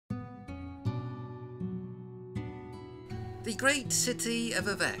The great city of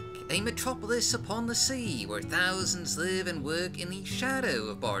Vivec, a metropolis upon the sea where thousands live and work in the shadow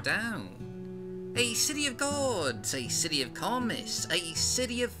of Bardau. A city of gods, a city of calmness, a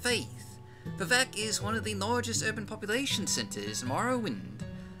city of faith. Vivec is one of the largest urban population centres in Morrowind,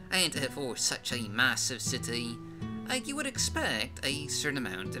 and for such a massive city, you would expect a certain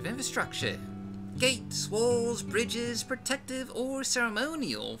amount of infrastructure. Gates, walls, bridges, protective or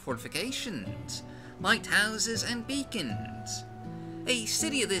ceremonial fortifications, lighthouses and beacons. A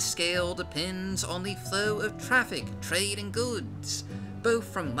city of this scale depends on the flow of traffic, trade and goods, both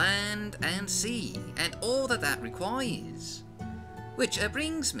from land and sea, and all that requires. Which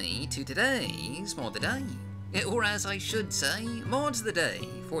brings me to today's mod of the day. Or as I should say, mods of the day.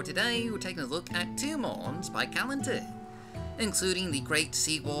 For today we're taking a look at two mods by Kalinter, including the Great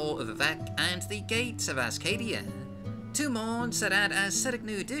Seawall of Vivec and the Gates of Ascadia. Two mods that add aesthetic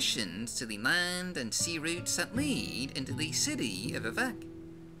new additions to the land and sea routes that lead into the city of Vivec.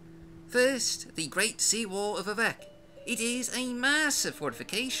 First, the Great Seawall of Vivec. It is a massive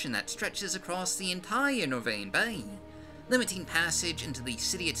fortification that stretches across the entire Norvayn Bay, limiting passage into the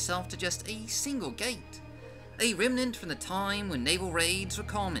city itself to just a single gate, a remnant from the time when naval raids were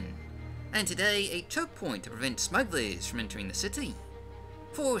common, and today a choke point to prevent smugglers from entering the city.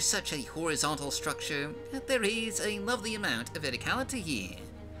 For such a horizontal structure, there is a lovely amount of verticality here.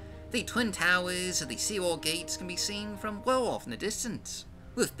 The twin towers of the seawall gates can be seen from well off in the distance,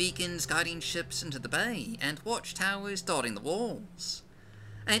 with beacons guiding ships into the bay and watchtowers dotting the walls.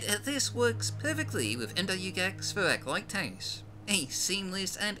 And this works perfectly with MWGEX Vivec Lighthouse, a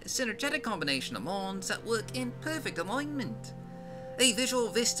seamless and synergetic combination of mods that work in perfect alignment. A visual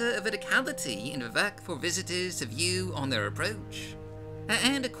vista of verticality in Vivec for visitors to view on their approach.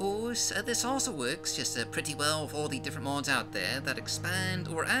 And of course, this also works just pretty well with all the different mods out there that expand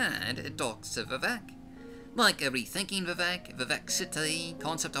or add docks to Vivec, like Rethinking Vivec, Vivec City,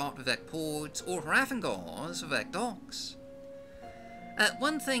 Concept Art Vivec Ports, or Hraffengar's Vivec Docks.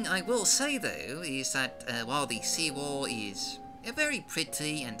 One thing I will say though is that while the seawall is very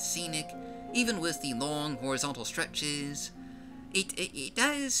pretty and scenic, even with the long horizontal stretches, it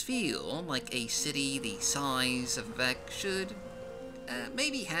does feel like a city the size of Vivec should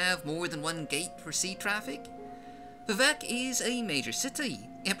maybe have more than one gate for sea traffic. Vivec is a major city,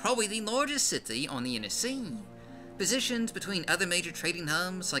 and probably the largest city on the inner sea, positioned between other major trading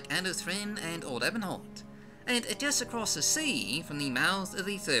hubs like Velothi and Old Ebonheart, and just across the sea from the mouth of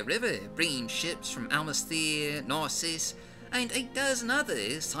the Third River, bringing ships from Almasthir, Narcissus, and a dozen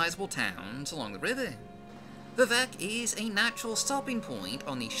other sizable towns along the river. Vivec is a natural stopping point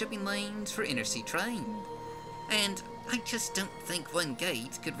on the shipping lanes for inner-sea trade, and I just don't think one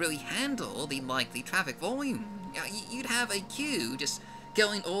gate could really handle the likely traffic volume. You'd have a queue just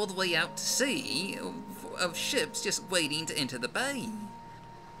going all the way out to sea of ships just waiting to enter the bay.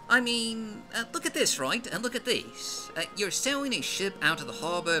 I mean, look at this, right? And look at this. You're sailing a ship out of the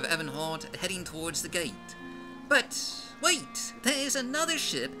harbour of Ebonheart heading towards the gate. But wait, there's another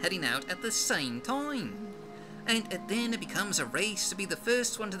ship heading out at the same time. And then it becomes a race to be the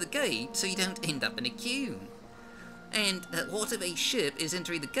first one to the gate so you don't end up in a queue. And what if a ship is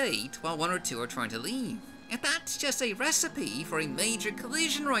entering the gate while one or two are trying to leave? And that's just a recipe for a major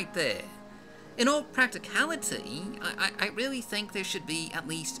collision right there. In all practicality, I really think there should be at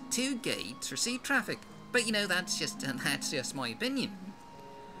least two gates for sea traffic. But you know, that's just my opinion.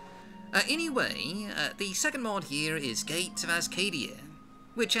 Anyway, the second mod here is Gates of Ascadia,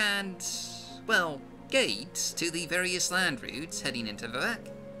 which adds, well, gates to the various land routes heading into Vivec.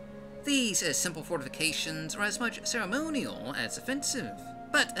 These simple fortifications are as much ceremonial as offensive,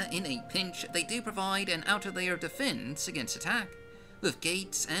 but in a pinch they do provide an outer layer of defense against attack, with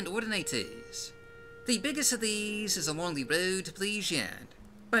gates and ordinators. The biggest of these is along the road to Pelagiad,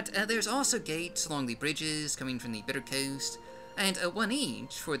 but there's also gates along the bridges coming from the Bitter Coast, and one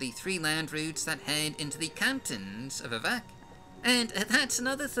each for the three land routes that head into the cantons of Vivec. And that's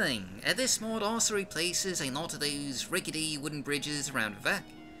another thing, this mod also replaces a lot of those rickety wooden bridges around Vivec,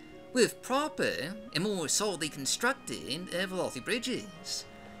 with proper and more solidly constructed Velothi bridges,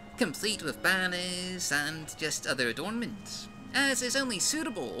 complete with banners and just other adornments, as is only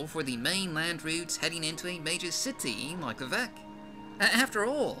suitable for the main land routes heading into a major city like Vivec. After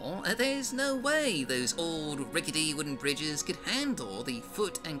all, there's no way those old rickety wooden bridges could handle the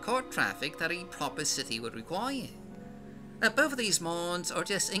foot and cart traffic that a proper city would require. Both of these mods are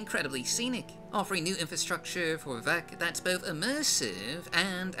just incredibly scenic, offering new infrastructure for Vivec that's both immersive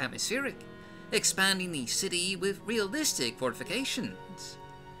and atmospheric, expanding the city with realistic fortifications.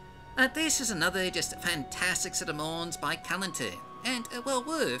 This is another just fantastic set of mods by Kalinter, and well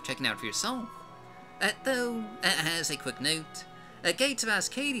worth checking out for yourself. Though, as a quick note, Gates of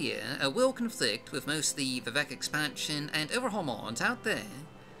Ascadia will conflict with most of the Vivec expansion and overhaul mods out there,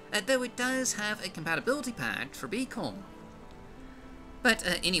 though it does have a compatibility patch for Beacon. But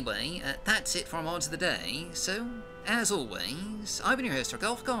anyway, that's it for our mods of the day, so, as always, I've been your host, our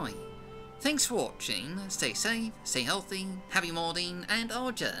Golf Guy. Thanks for watching, stay safe, stay healthy, happy modding, and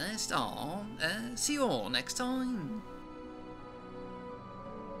I'll see you all next time.